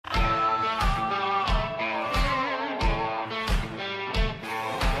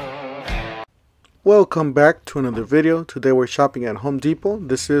Welcome back to another video. Today we're shopping at Home Depot.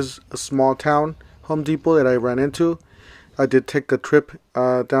 This is a small town Home Depot that I ran into. I did take a trip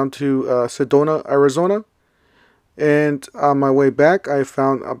down to Sedona, Arizona, and on my way back I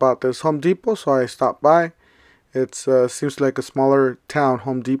found about this Home Depot, so I stopped by. It seems like a smaller town,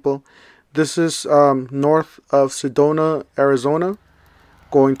 Home Depot. This is north of Sedona, Arizona,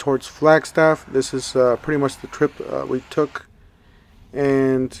 going towards Flagstaff. This is pretty much the trip we took,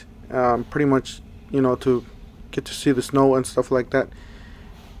 and pretty much, to get to see the snow and stuff like that.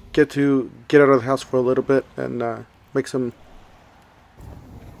 Get out of the house for a little bit and make some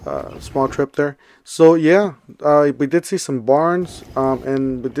small trip there. So yeah, we did see some barns,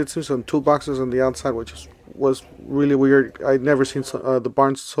 and we did see some toolboxes on the outside, which was really weird. I'd never seen the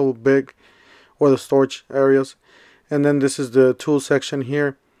barns so big, or the storage areas. And then this is the tool section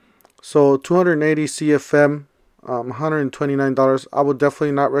here. So 280 CFM, $129. I would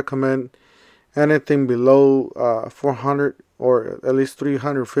definitely not recommend anything below 400, or at least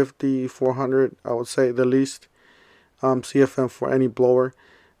 350, 400. I would say the least CFM for any blower.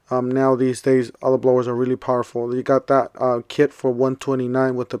 Now these days, all the blowers are really powerful. You got that kit for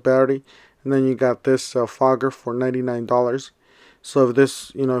 $129 with the battery, and then you got this fogger for $99. So if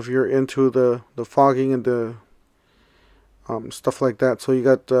this, if you're into the fogging and the stuff like that, so you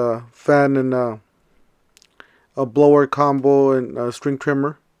got the fan and a blower combo and a string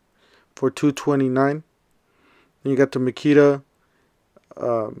trimmer for $229. And you got the Makita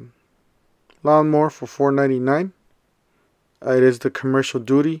lawnmower for $499. It is the commercial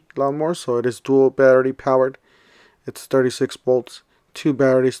duty lawnmower, so it is dual battery powered. It's 36 volts, two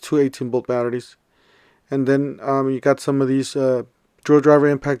batteries, two 18-volt batteries. And then you got some of these drill driver,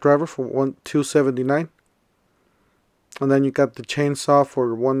 impact driver for $279. And then you got the chainsaw for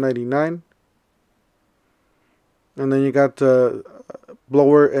 $199. And then you got the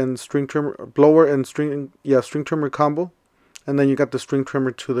string trimmer combo. And then you got the string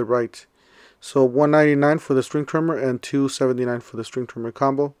trimmer to the right. So $199 for the string trimmer and $279 for the string trimmer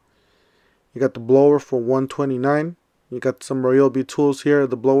combo. You got the blower for $129. You got some Joby tools here.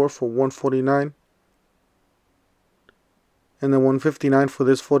 The blower for $149. And then $159 for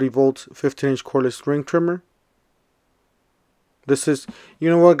this 40 volt 15-inch cordless string trimmer. This is, you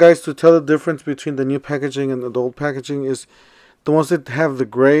know what, guys, to tell the difference between the new packaging and the old packaging is the ones that have the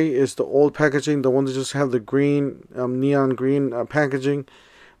gray is the old packaging. The ones that just have the green, neon green packaging,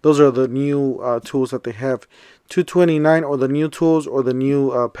 those are the new tools that they have. $229 or the new tools or the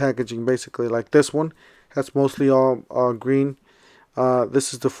new packaging, basically. Like this one has mostly all green.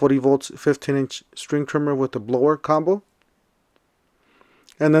 This is the 40 volts 15-inch string trimmer with the blower combo.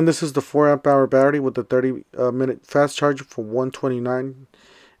 And then this is the 4 amp hour battery with the 30-minute fast charge for $129.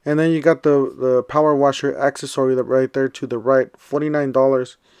 And then you got the power washer accessory right there to the right,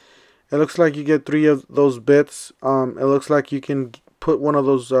 $49. It looks like you get 3 of those bits. It looks like you can put one of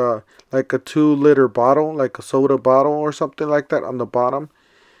those like a 2-liter bottle, like a soda bottle or something like that, on the bottom.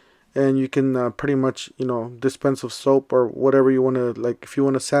 And you can pretty much, dispense of soap or whatever you want to, like if you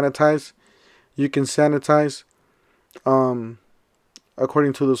want to sanitize, you can sanitize.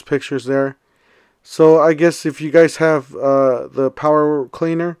 According to those pictures there. So I guess if you guys have the power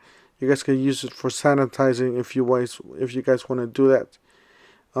cleaner, you guys can use it for sanitizing if you guys want to do that.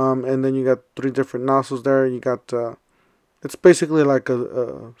 And then you got 3 different nozzles there. You got it's basically like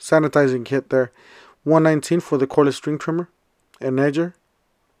a sanitizing kit there. $119 for the cordless string trimmer and edger,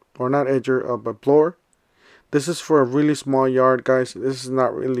 or not edger, but blower. This is for a really small yard, guys. This is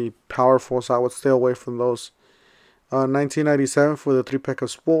not really powerful, so I would stay away from those. $19.97 for the 3-pack of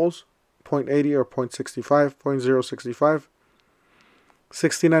spools, 0.80 or 0.65, 0.065.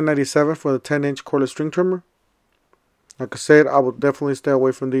 $69.97 for the 10-inch cordless string trimmer. Like I said, I would definitely stay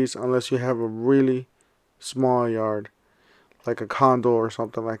away from these unless you have a really small yard, like a condo or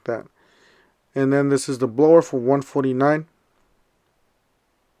something like that. And then this is the blower for $149.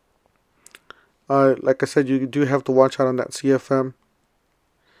 Like I said, you do have to watch out on that CFM.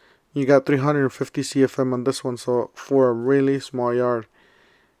 You got 350 CFM on this one, so for a really small yard,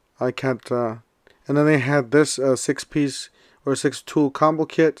 I can't. And then they had this 6-piece or 6-tool combo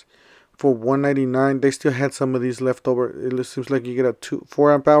kit for $199. They still had some of these left over. It seems like you get a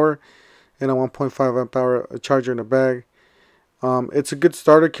 4 amp hour and a 1.5 amp hour charger in a bag. It's a good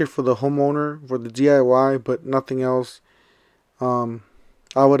starter kit for the homeowner, for the DIY, but nothing else.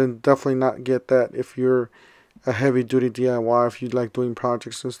 I would definitely not get that if you're a heavy duty DIY, if you like doing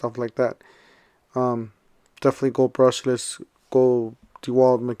projects and stuff like that. Definitely go brushless, go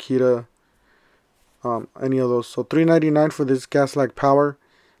DeWalt, Makita, any of those. So $399 for this gas-like power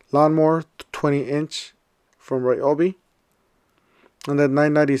lawnmower, 20-inch from Joby. And then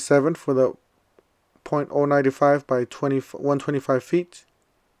 $997 for the .095 by 125 feet.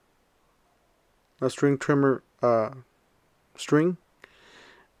 A string trimmer string.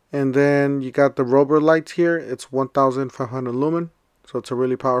 And then you got the rubber light here. It's 1500 lumen, so it's a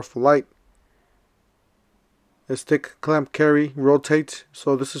really powerful light. A stick clamp carry rotate,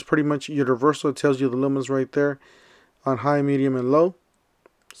 so this is pretty much universal. It tells you the lumens right there on high, medium, and low.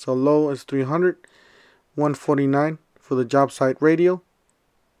 So low is 300, 149 for the job site radio.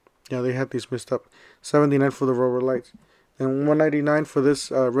 Yeah, they had these messed up. 79 for the rubber lights, and 199 for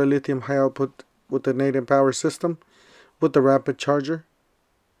this red lithium high output with the native power system with the rapid charger.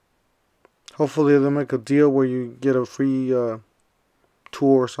 Hopefully they'll make a deal where you get a free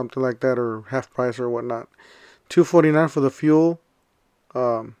tool or something like that, or half price or whatnot. $249 for the fuel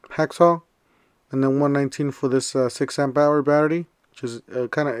hacksaw, and then $119 for this 6 amp hour battery, which is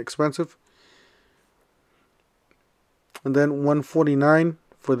kind of expensive. And then $149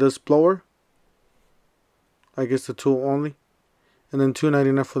 for this blower. I guess the tool only. And then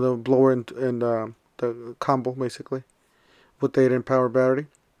 $299 for the blower and the combo, basically, with the 8 amp hour battery.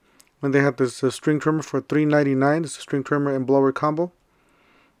 And they had this string trimmer for $399. It's a string trimmer and blower combo.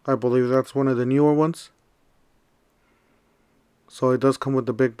 I believe that's one of the newer ones. So it does come with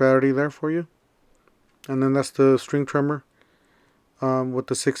the big battery there for you. And then that's the string trimmer with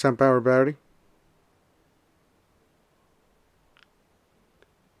the 6 amp hour battery.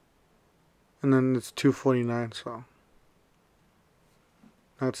 And then it's $249, so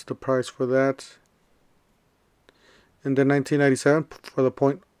that's the price for that. And then $19.97 for the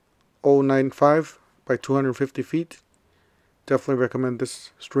 .095 by 250 feet. Definitely recommend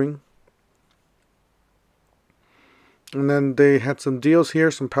this string. And then they had some deals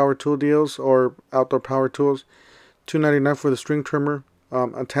here, some power tool deals or outdoor power tools. $299 for the string trimmer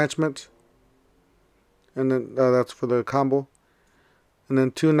attachment. And then that's for the combo. And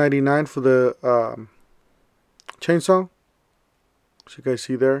then $299 for the chainsaw. So you guys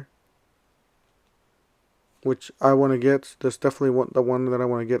see there. Which I want to get. That's definitely the one that I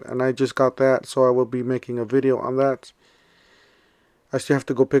want to get. And I just got that, so I will be making a video on that. I still have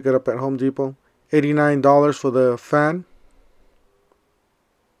to go pick it up at Home Depot. $89 for the fan.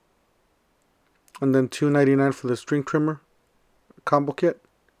 And then $299 for the string trimmer combo kit.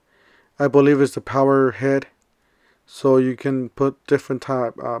 I believe it's the power head. So you can put different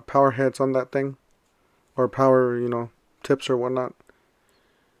type power heads on that thing. Or power, tips or whatnot.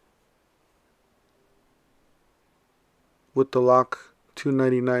 With the lock,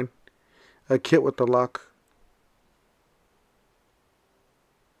 $299. A kit with the lock.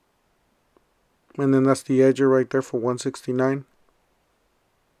 And then that's the edger right there for $169.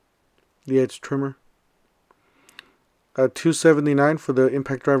 The edge trimmer. $279 for the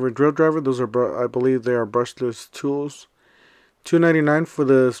impact driver drill driver. Those are, I believe, they are brushless tools. $299 for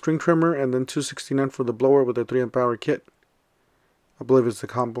the string trimmer, and then $269 for the blower with the 3 amp hour kit. I believe it's the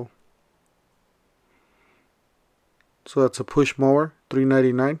combo. So that's a push mower,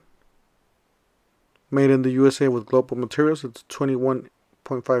 $399. Made in the USA with global materials. It's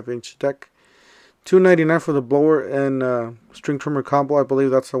 21.5 inch deck. $299 for the blower and string trimmer combo. I believe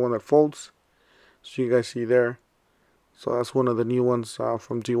that's the one that folds. So you guys see there. So that's one of the new ones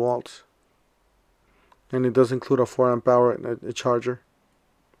from DeWalt. And it does include a 4 amp hour and a charger.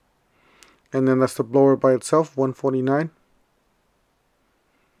 And then that's the blower by itself, $149.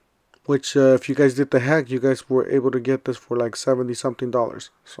 Which if you guys did the hack, you guys were able to get this for like $70 something.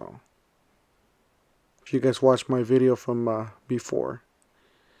 So if you guys watched my video from before,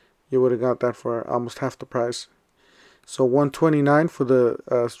 you would have got that for almost half the price. So $129 for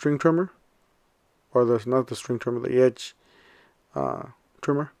the string trimmer, or not the string trimmer, the edge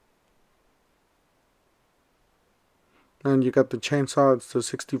trimmer. And you got the chainsaw. It's the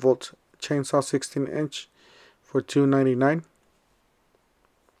 60 volt chainsaw, 16 inch for $299.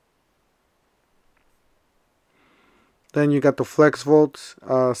 Then you got the flex volt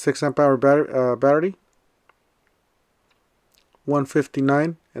 6 amp hour battery,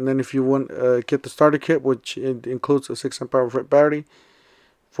 $159. And then if you want get the starter kit, which includes a 6 amp hour battery,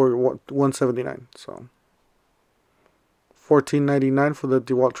 for $179. So $14.99 for the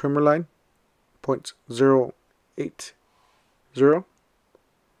DeWalt trimmer line, .080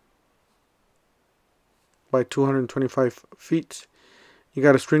 by 225 feet. You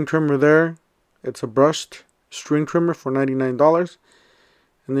got a string trimmer there. It's a brushed string trimmer for $99,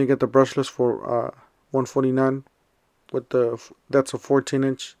 and then you get the brushless for $149. With that's a 14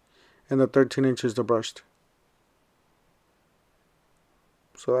 inch, and the 13 inch is the brushed.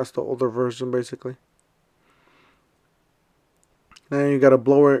 So that's the older version basically. Then you got a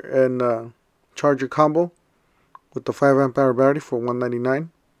blower and charger combo with the 5 amp hour battery for $199.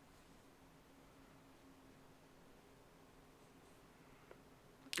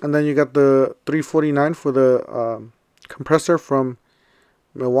 And then you got the $349 for the compressor from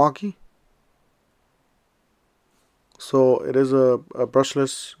Milwaukee. So it is a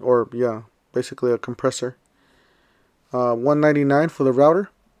brushless, or yeah, basically a compressor. $199 for the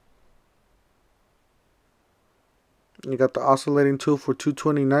router. You got the oscillating tool for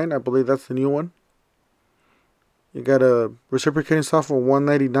 $229. I believe that's the new one. You got a reciprocating saw for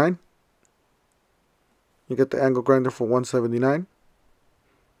 $199. You get the angle grinder for $179.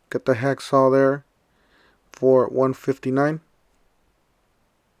 Got the hacksaw there for $159.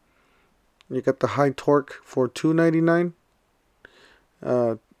 You got the high torque for $299.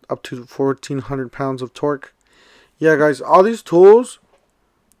 Up to 1,400 pounds of torque. Yeah, guys, all these tools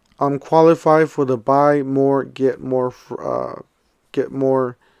qualify for the buy more, get more,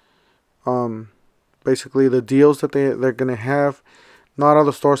 basically the deals that they're gonna have. Not all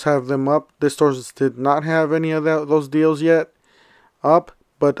the stores have them up. This store did not have any of those deals yet up,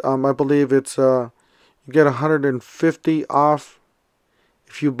 but I believe it's you get $150 off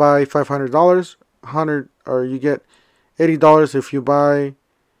if you buy $500, or you get $80 if you buy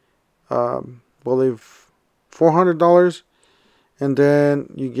believe $400, and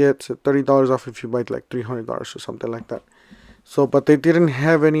then you get $30 off if you buy like $300 or something like that. So, but they didn't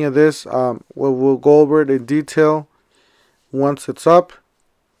have any of this. We'll go over it in detail once it's up.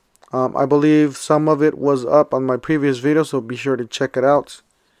 I believe some of it was up on my previous video, so be sure to check it out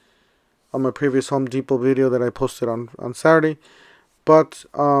on my previous Home Depot video that I posted on Saturday. But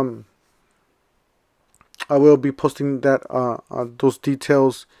I will be posting that those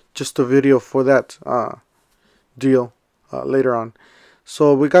details, just a video for that deal later on.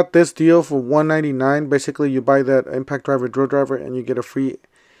 So we got this deal for $199. Basically, you buy that impact driver, drill driver, and you get a free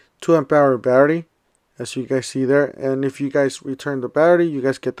 2 amp hour battery, as you guys see there. And if you guys return the battery, you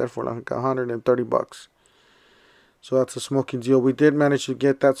guys get that for like $130. So that's a smoking deal. We did manage to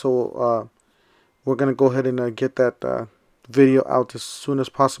get that, so we're gonna go ahead and get that video out as soon as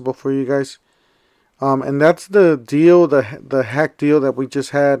possible for you guys. And that's the deal, the hack deal that we just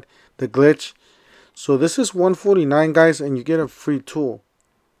had, the glitch. So this is $149, guys, and you get a free tool.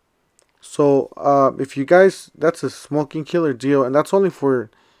 So if you guys, that's a smoking killer deal, and that's only for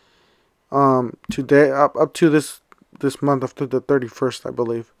today, up to this month, up to the 31st, I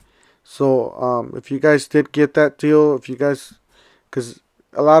believe. So if you guys did get that deal, if you guys, because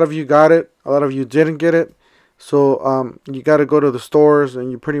a lot of you got it, a lot of you didn't get it. So you got to go to the stores,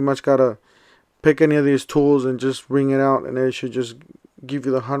 and you pretty much got to pick any of these tools and just ring it out, and they should just give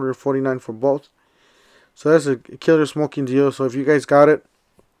you the $149 for both. So that's a killer smoking deal. So if you guys got it,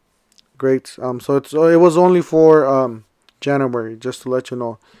 great. So it was only for January, just to let you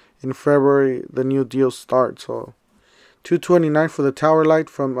know. In February, the new deals start. So $229 for the tower light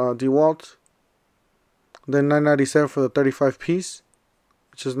from DeWalt. Then $997 for the 35 piece,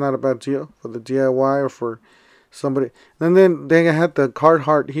 which is not a bad deal for the DIY or for somebody. And then they had the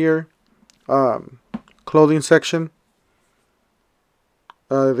Carhartt here clothing section.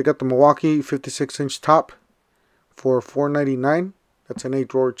 They got the Milwaukee 56-inch top for $499. That's an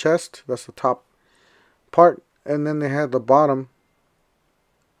 8-drawer chest. That's the top part. And then they had the bottom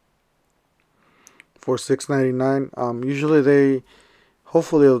for $699. Usually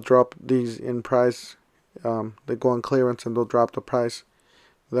hopefully they'll drop these in price. They go on clearance and they'll drop the price.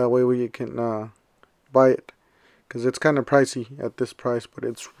 That way you can buy it, because it's kind of pricey at this price, but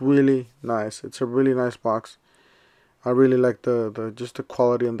it's really nice. It's a really nice box. I really like just the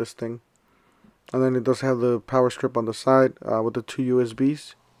quality on this thing. And then it does have the power strip on the side with the 2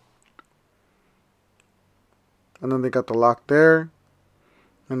 USBs. And then they got the lock there.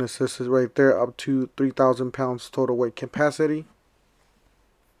 And it says right there, up to 3,000 pounds total weight capacity.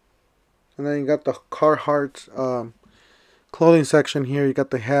 And then you got the Carhartt clothing section here. You got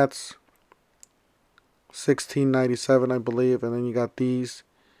the hats, $16.97 I believe. And then you got these.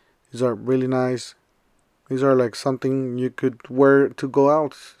 These are really nice. These are like something you could wear to go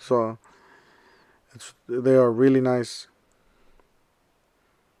out. So they are really nice.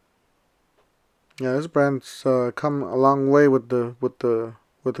 Yeah, this brand's come a long way with the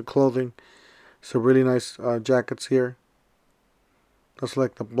clothing. It's a really nice jackets here. That's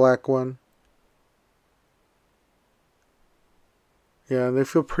like the black one. Yeah, they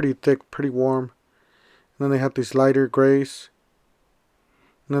feel pretty thick, pretty warm. And then they have these lighter grays.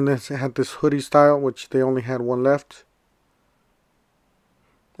 And then they had this hoodie style, which they only had one left.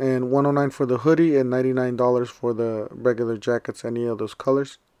 And $109 for the hoodie and $99 for the regular jackets, any of those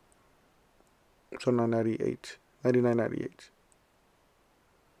colors. So $99.98.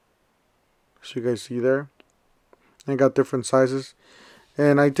 So you guys see there. I got different sizes.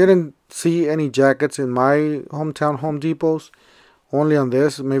 And I didn't see any jackets in my hometown Home Depots. only on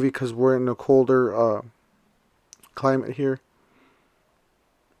this, maybe because we're in a colder climate here.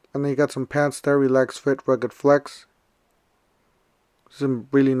 And then you got some pants there, relax fit, rugged flex. Some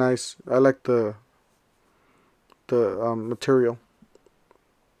really nice. I like the material.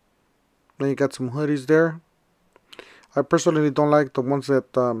 Then you got some hoodies there. I personally don't like the ones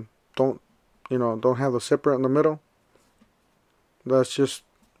that don't have the zipper in the middle. That's just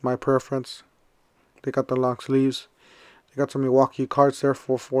my preference. They got the long sleeves. They got some Milwaukee cards there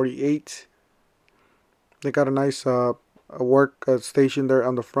for $48. They got a nice a work station there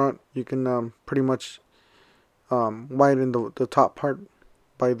on the front. You can pretty much widen the top part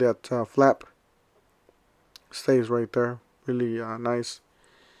by that flap. Stays right there. Really nice.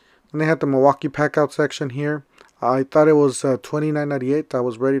 And they had the Milwaukee pack out section here. I thought it was $29.98. I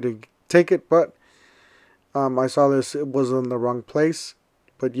was ready to take it, but I saw this, it was in the wrong place.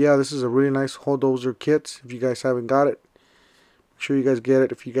 But yeah, this is a really nice Bulldozer kit. If you guys haven't got it, make sure you guys get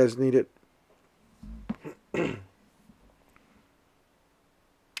it if you guys need it. And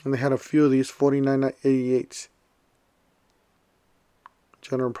they had a few of these, $49.88.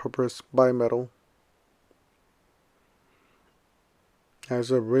 General purpose bimetal.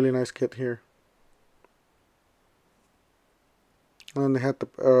 Has a really nice kit here. And then they had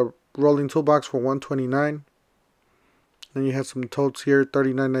the rolling toolbox for $129. Then you had some totes here,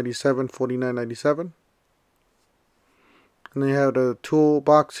 $39.97, $49.97. And then you have a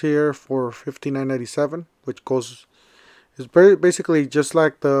toolbox here for $59.97, which is basically just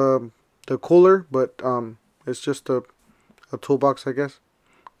like the cooler, but it's just a toolbox, I guess.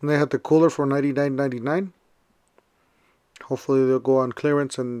 And they had the cooler for $99.99. Hopefully they'll go on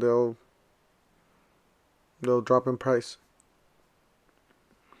clearance and they'll drop in price.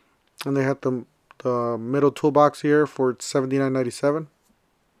 And they had the middle toolbox here for $79.97,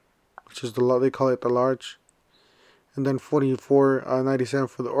 which is they call it the large. And then $44.97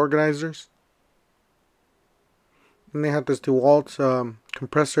 for the organizers. And they had this DeWalt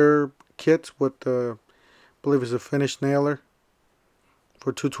compressor kit with I believe it's a finished nailer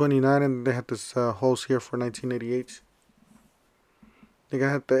for $229, and they had this hose here for $19.88. They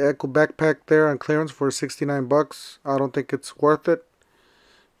got the Echo backpack there on clearance for $69. I don't think it's worth it.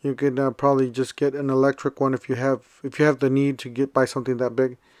 You could probably just get an electric one if you have the need to buy something that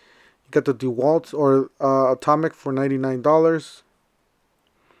big. You got the DeWalt or Atomic for $99,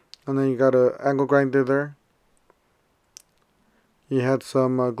 and then you got a angle grinder there. You had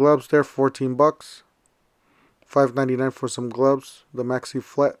some gloves there for $14, $5.99 for some gloves, the Maxi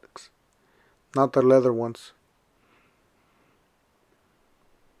Flex, not the leather ones.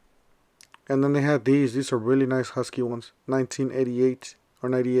 And then they had these. These are really nice Husky ones, $19.88 or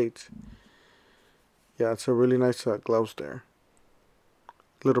 $98. Yeah, it's a really nice gloves there.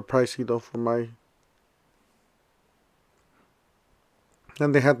 A little pricey though for my.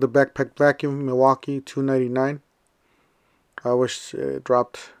 Then they had the backpack vacuum, Milwaukee, $2.99. I wish it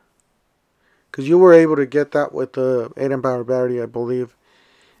dropped, because you were able to get that with the 8-amp-hour battery, I believe,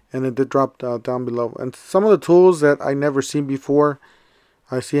 and it did drop down below. And some of the tools that I never seen before,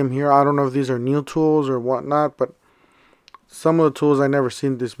 I see them here. I don't know if these are new tools or whatnot, but some of the tools I never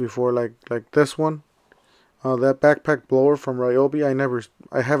seen this before, like this one, that backpack blower from Ryobi.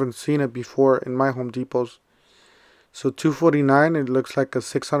 I haven't seen it before in my Home Depots. So $249. It looks like a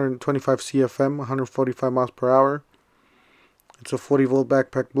 625 CFM, 145 miles per hour. It's a 40-volt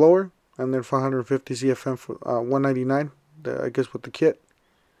backpack blower, and then 550 CFM for $199. I guess with the kit.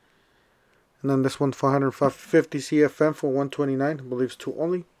 And then this one 550 CFM for $129. I believe it's 2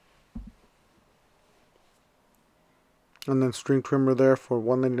 only. And then string trimmer there for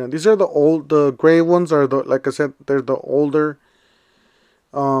 $199. These are the gray ones are like I said, they're the older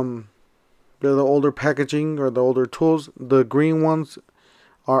packaging or the older tools. The green ones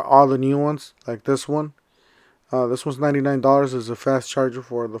are all the new ones, like this one. This one's $99. Is a fast charger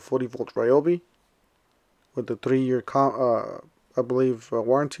for the 40-volt Ryobi with the 3-year I believe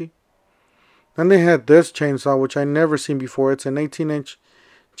warranty. Then they had this chainsaw, which I never seen before. It's an 18-inch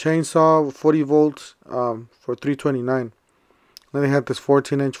chainsaw, 40 volts, for $329. Then they had this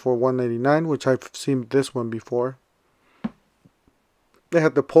 14-inch for $189, which I've seen this one before. They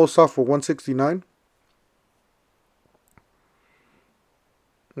had the pole saw for $169.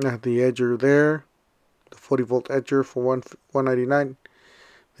 They had the edger there, the 40-volt edger for $199.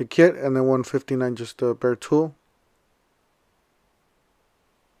 The kit, and then $159 just the bare tool.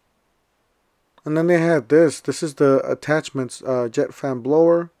 And then they had this. This is the attachments, jet fan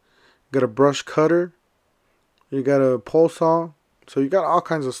blower. You got a brush cutter. You got a pole saw. So you got all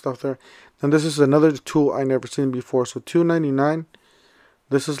kinds of stuff there. And this is another tool I never seen before. So $299.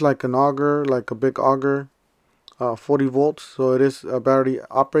 This is like an auger, like a big auger. 40 volts, so it is battery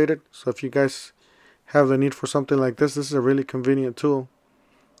operated. So if you guys have the need for something like this is a really convenient tool.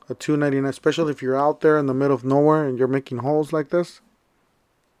 A $2.99, especially if you're out there in the middle of nowhere and you're making holes like this.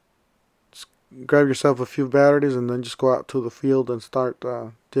 Just grab yourself a few batteries and then just go out to the field and start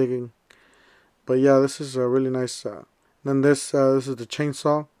digging. But yeah, this is a really nice. Then this is the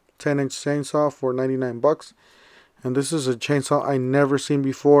chainsaw, 10-inch chainsaw for 99 bucks. And this is a chainsaw I never seen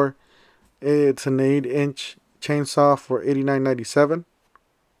before. It's an 8-inch chainsaw for $89.97,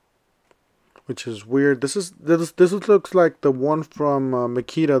 which is weird. This looks like the one from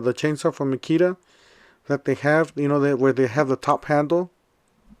Makita, the chainsaw from Makita that they have, you know, where they have the top handle.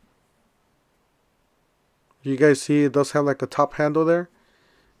 You guys see it does have like a top handle there.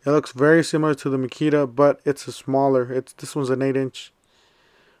 It looks very similar to the Makita, but it's a smaller. This one's an 8-inch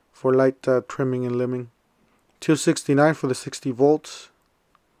for light trimming and limbing. $269 for the 60 volts.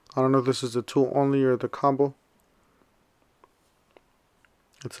 I don't know if this is the tool only or the combo.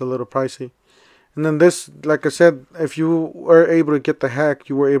 It's a little pricey. And then this, like I said, if you were able to get the hack,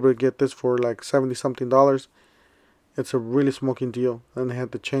 you were able to get this for like $70 something. It's a really smoking deal. And they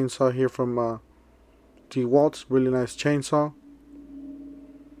had the chainsaw here from DeWalt. Really nice chainsaw.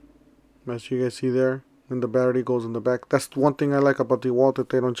 As you guys see there. And the battery goes in the back. That's one thing I like about DeWalt, that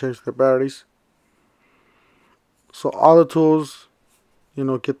they don't change their batteries. So all the tools, you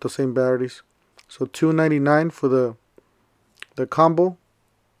know, get the same batteries. So $2.99 for the combo,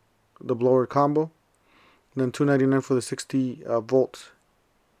 the blower combo. And then $2.99 for the 60 volts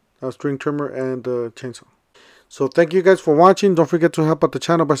string trimmer and the chainsaw. So thank you guys for watching. Don't forget to help out the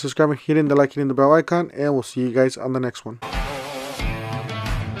channel by subscribing, hitting the like, hitting the bell icon, and we'll see you guys on the next one.